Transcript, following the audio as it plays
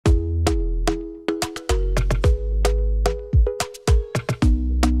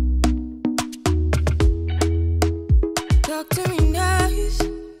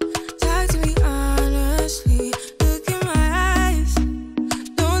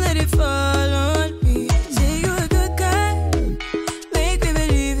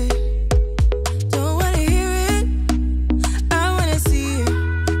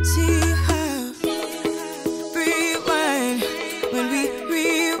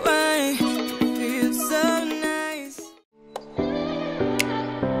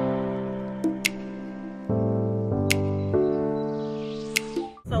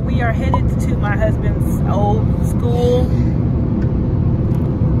are headed to my husband's old school.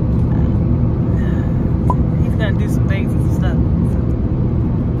 He's gonna do some things and stuff. So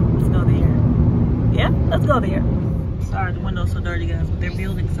let's go there. Yeah, let's go there. Sorry, the window's so dirty, guys, but they're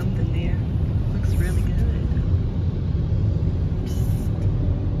building something there. Looks really good.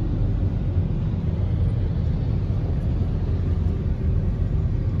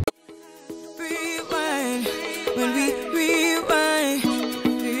 When we rewind,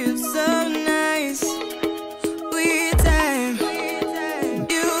 feels so nice. We time,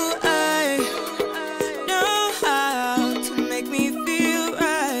 you I know how to make me feel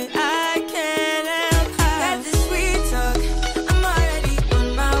right. I can't help got this sweet talk. I'm already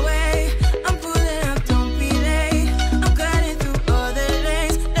on my way. I'm pulling up, don't be late. I'm cutting through all the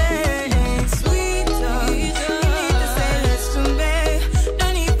lanes. Sweet talk, you need to say let's convey. No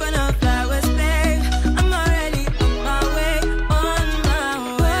need for no flowers, babe. I'm already on my way.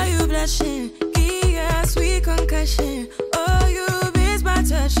 Why you blushing? Yeah, sweet concussion. Oh, you miss my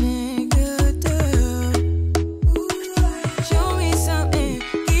touching. Good do. Show me something.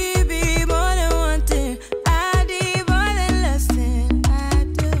 Give me more than one thing. I need more than less than I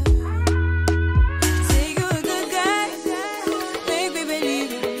do. Say you a good guy. Make me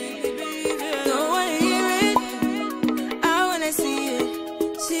believe it. Don't wanna hear it. I wanna see it.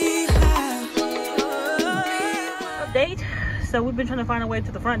 See how. Update. So we've been trying to find a way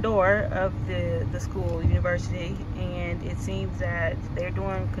to the front door of the school, university, and it seems that they're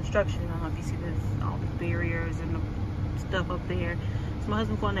doing construction. I don't know if you see this, all the barriers and the stuff up there. So my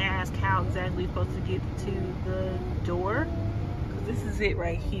husband's going to ask how exactly we're supposed to get to the door. This is it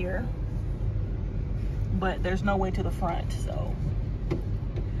right here, but there's no way to the front. So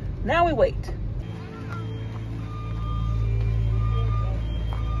now we wait.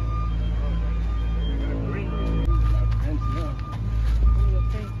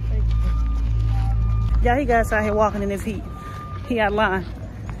 Yeah, he got out here walking in this heat. He got line.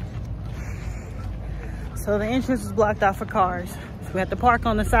 So the entrance is blocked off for cars. So we have to park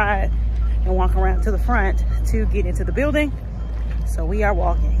on the side and walk around to the front to get into the building. So we are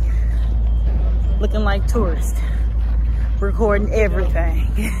walking, looking like tourists, recording everything.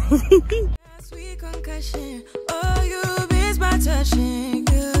 Sweet concussion. Oh, you miss my touching.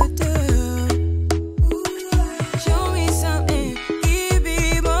 Good do. Show me something. Give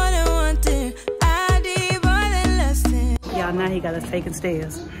me more than one thing. I need more than less than. Y'all, now he got us taking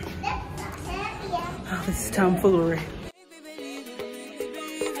stairs. Oh, this is tomfoolery.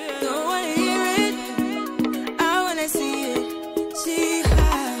 Don't wanna hear it. I wanna see it. See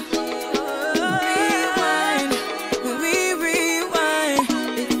how. Rewind. When we rewind,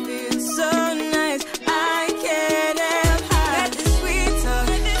 it feels so nice. I can't help got this sweet talk.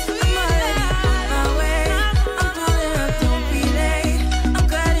 I'm already on my way. I'm pulling up, don't be late. I'm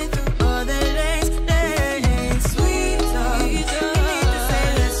cutting through all the lanes. Sweet talk. You need to say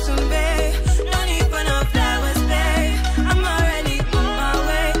let's convey. No need for no flowers, babe. I'm already on my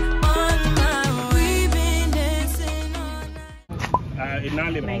way. We've been dancing all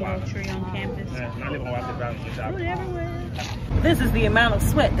night. Mango tree on campus. Fruit everywhere. This is the amount of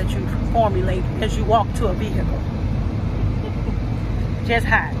sweat that you formulate as you walk to a vehicle. Just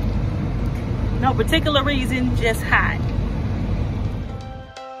hot. No particular reason, just hot.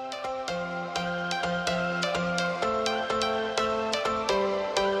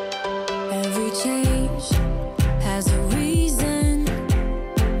 Every change has a reason.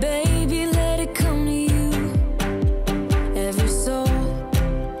 Baby, let it come to you. Every soul,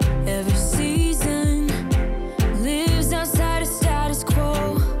 every season lives outside of status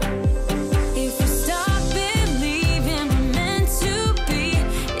quo. If we stop believing we're meant to be,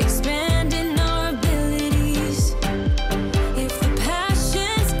 expanding our abilities. If the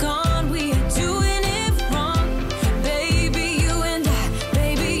passion's gone, we are doing it wrong. Baby, you and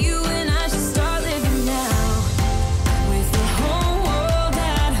I should start living now.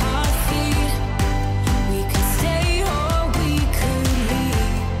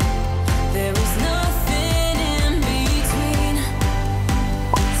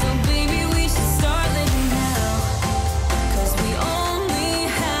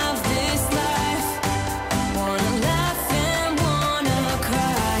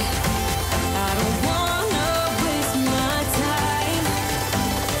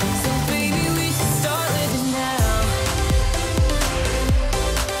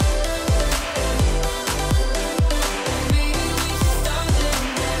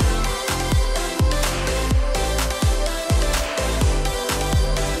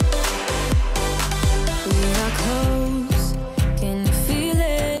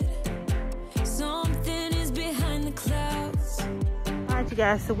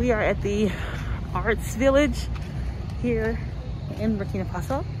 guys, so we are at the arts village here in Burkina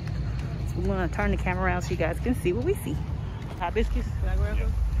Faso. So we're gonna turn the camera around so you guys can see what we see. Hibiscus. Can I grab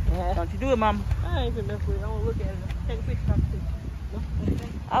them? Yeah. Don't you do it, Mama. I ain't gonna for it. I won't look at it. Take a picture. No?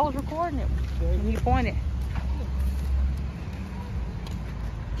 I was recording it when you pointed.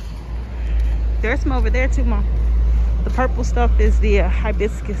 There's some over there too, Mom. The purple stuff is the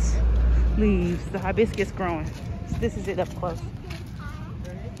hibiscus leaves. The hibiscus growing. So this is it up close.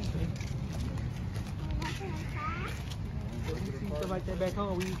 Like that back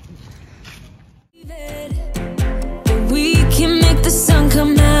home. We can make the sun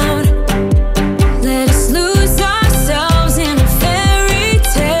come out. Let us lose ourselves in a fairy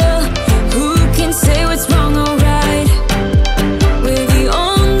tale. Who can say what's wrong or right? We're the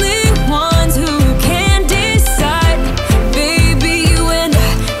only ones who can decide. Baby, you and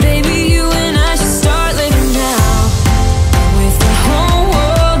I should start living now. With the whole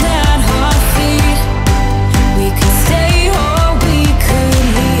world at our feet, we could stay or we could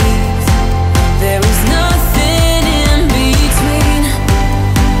leave. There is nothing in between.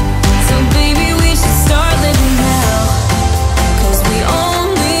 So baby, we should start living now. 'Cause we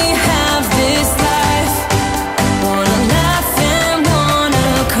only have this life. Wanna laugh and wanna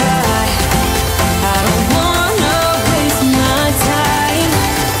cry. I don't wanna waste my time.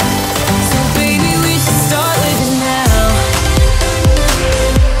 So baby, we should start living now.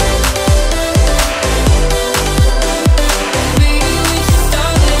 Baby, we should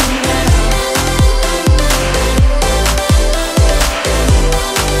start living now.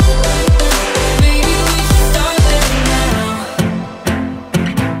 Baby, we should start living now.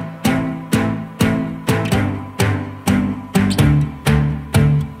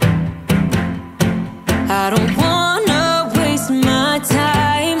 I don't wanna waste my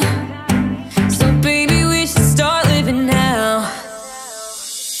time. So baby, we should start living now.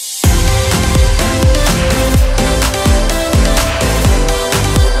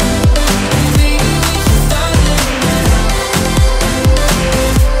 Baby, we should start living now.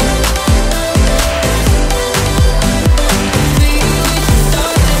 Baby, we should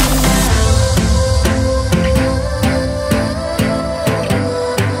start living now.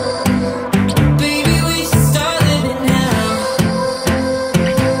 Baby, we should start living now.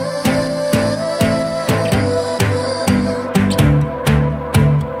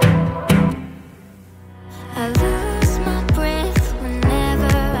 I lose my breath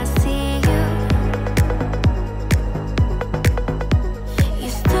whenever I see you. You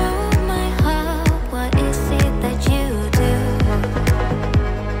stole my heart, what is it that you do?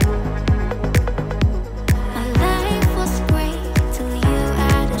 My life was great till you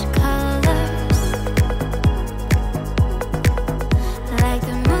added colors. Like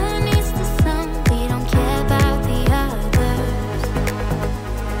the moon is the sun, we don't care about the others.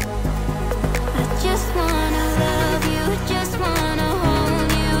 I just wanna love you, just wanna hold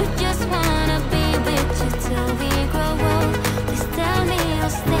you, just wanna be with you till we grow old. Please tell me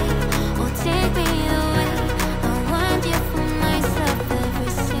you'll stay or take me away. I want you for myself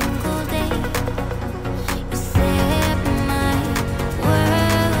every single day. You set my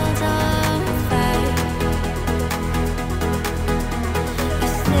world on fire. You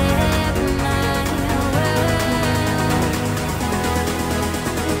set my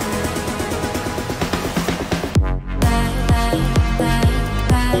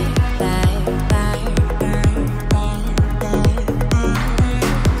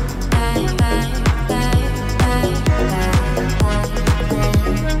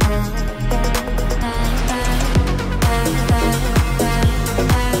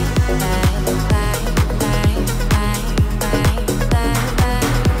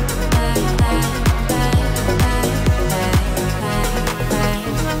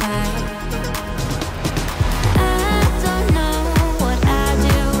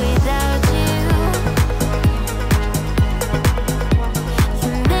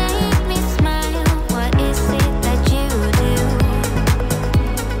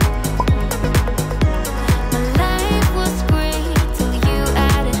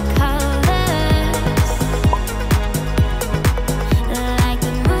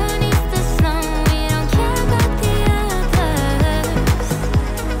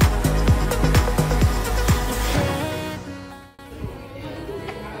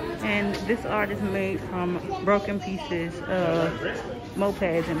And this art is made from broken pieces of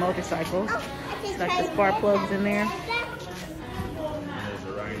mopeds and motorcycles. It's like the spark plugs in there.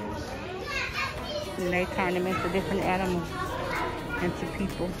 And they turn them into different animals, into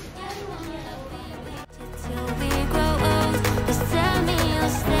people. till we grow old. Please tell me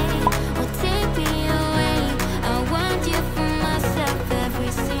you'll stay or take me away. I want you for myself every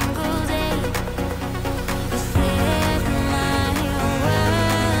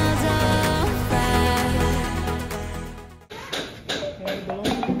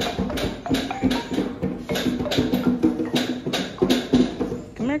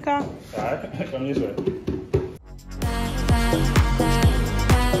Come this way.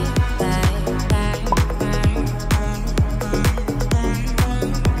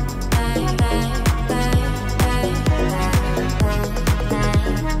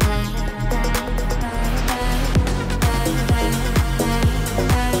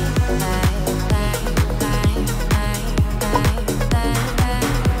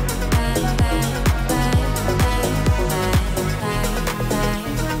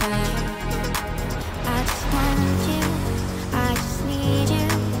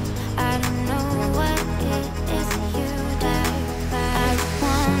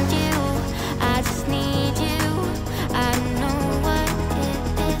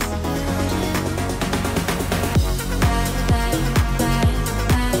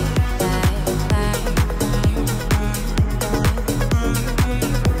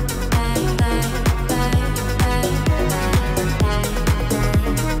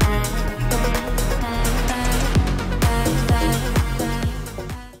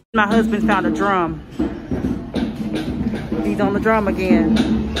 My husband found a drum. He's on the drum again.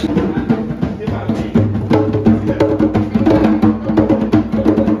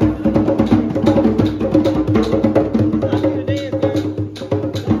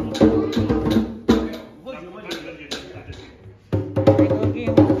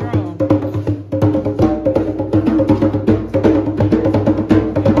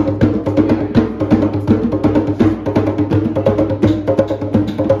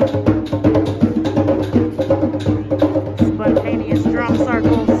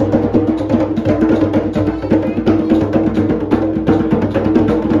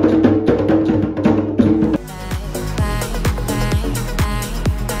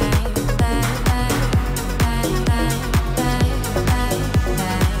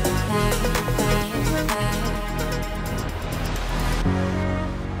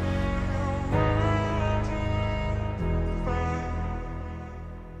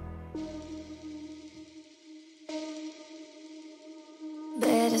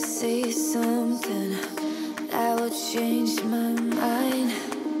 Better say something that will change my mind.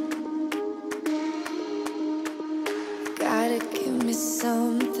 Gotta give me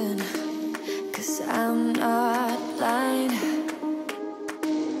something, 'cause I'm not blind.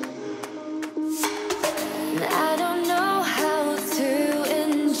 And I don't know how to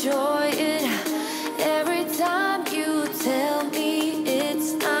enjoy it. Every time you tell me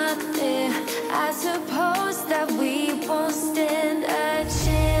it's not there, I suppose that we won't stand a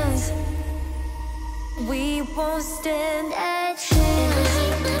chance. We won't stand a chance.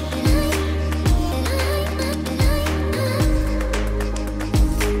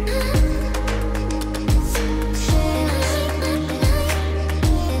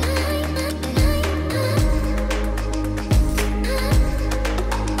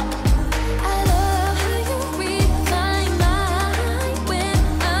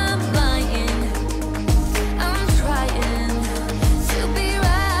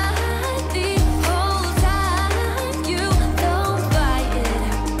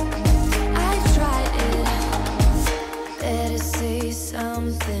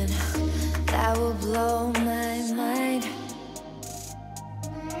 Something that will blow my mind.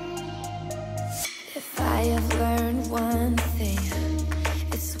 If I have learned one thing,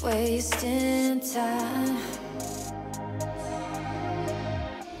 it's wasting time.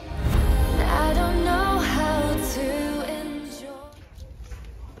 And I don't know how to enjoy.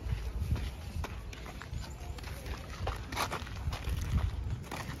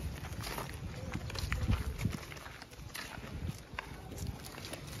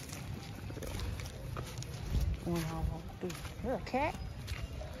 There's a cat?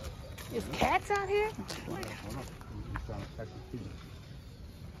 There's cats out here?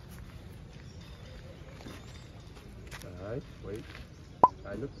 Alright, wait.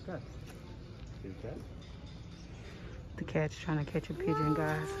 I look at the cat. See the cat? The cat's trying to catch a pigeon,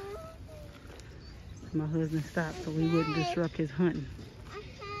 guys. My husband stopped so we wouldn't disrupt his hunting.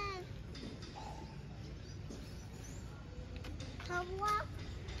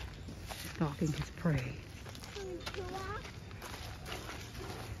 Stalking his prey.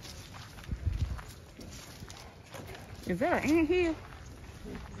 Is that an anthill?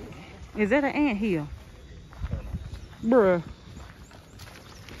 Is that an anthill? Bruh.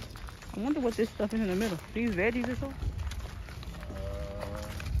 I wonder what this stuff is in the middle. These veggies or something?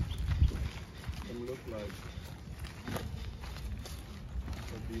 Them look like...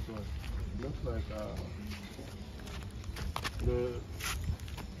 What these ones? Looks like the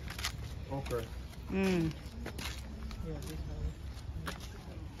okra. Mm.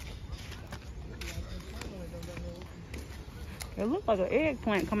 It looks like an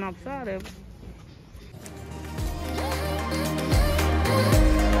eggplant coming outside of it.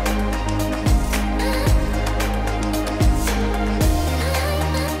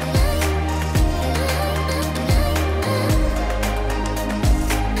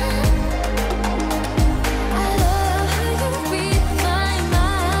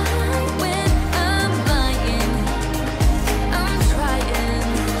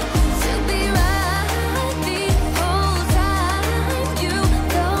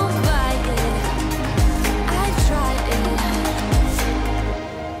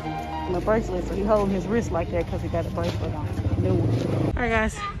 a bracelet, so he holding his wrist like that because he got a bracelet on. No. All right,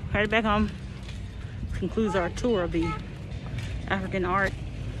 guys, headed back home. Concludes our tour of the African art.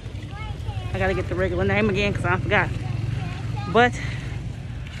 I gotta get the regular name again because I forgot. But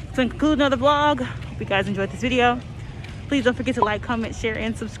to conclude another vlog, hope you guys enjoyed this video. Please don't forget to like, comment, share,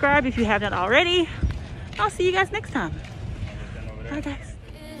 and subscribe if you have not already. I'll see you guys next time. Bye, guys.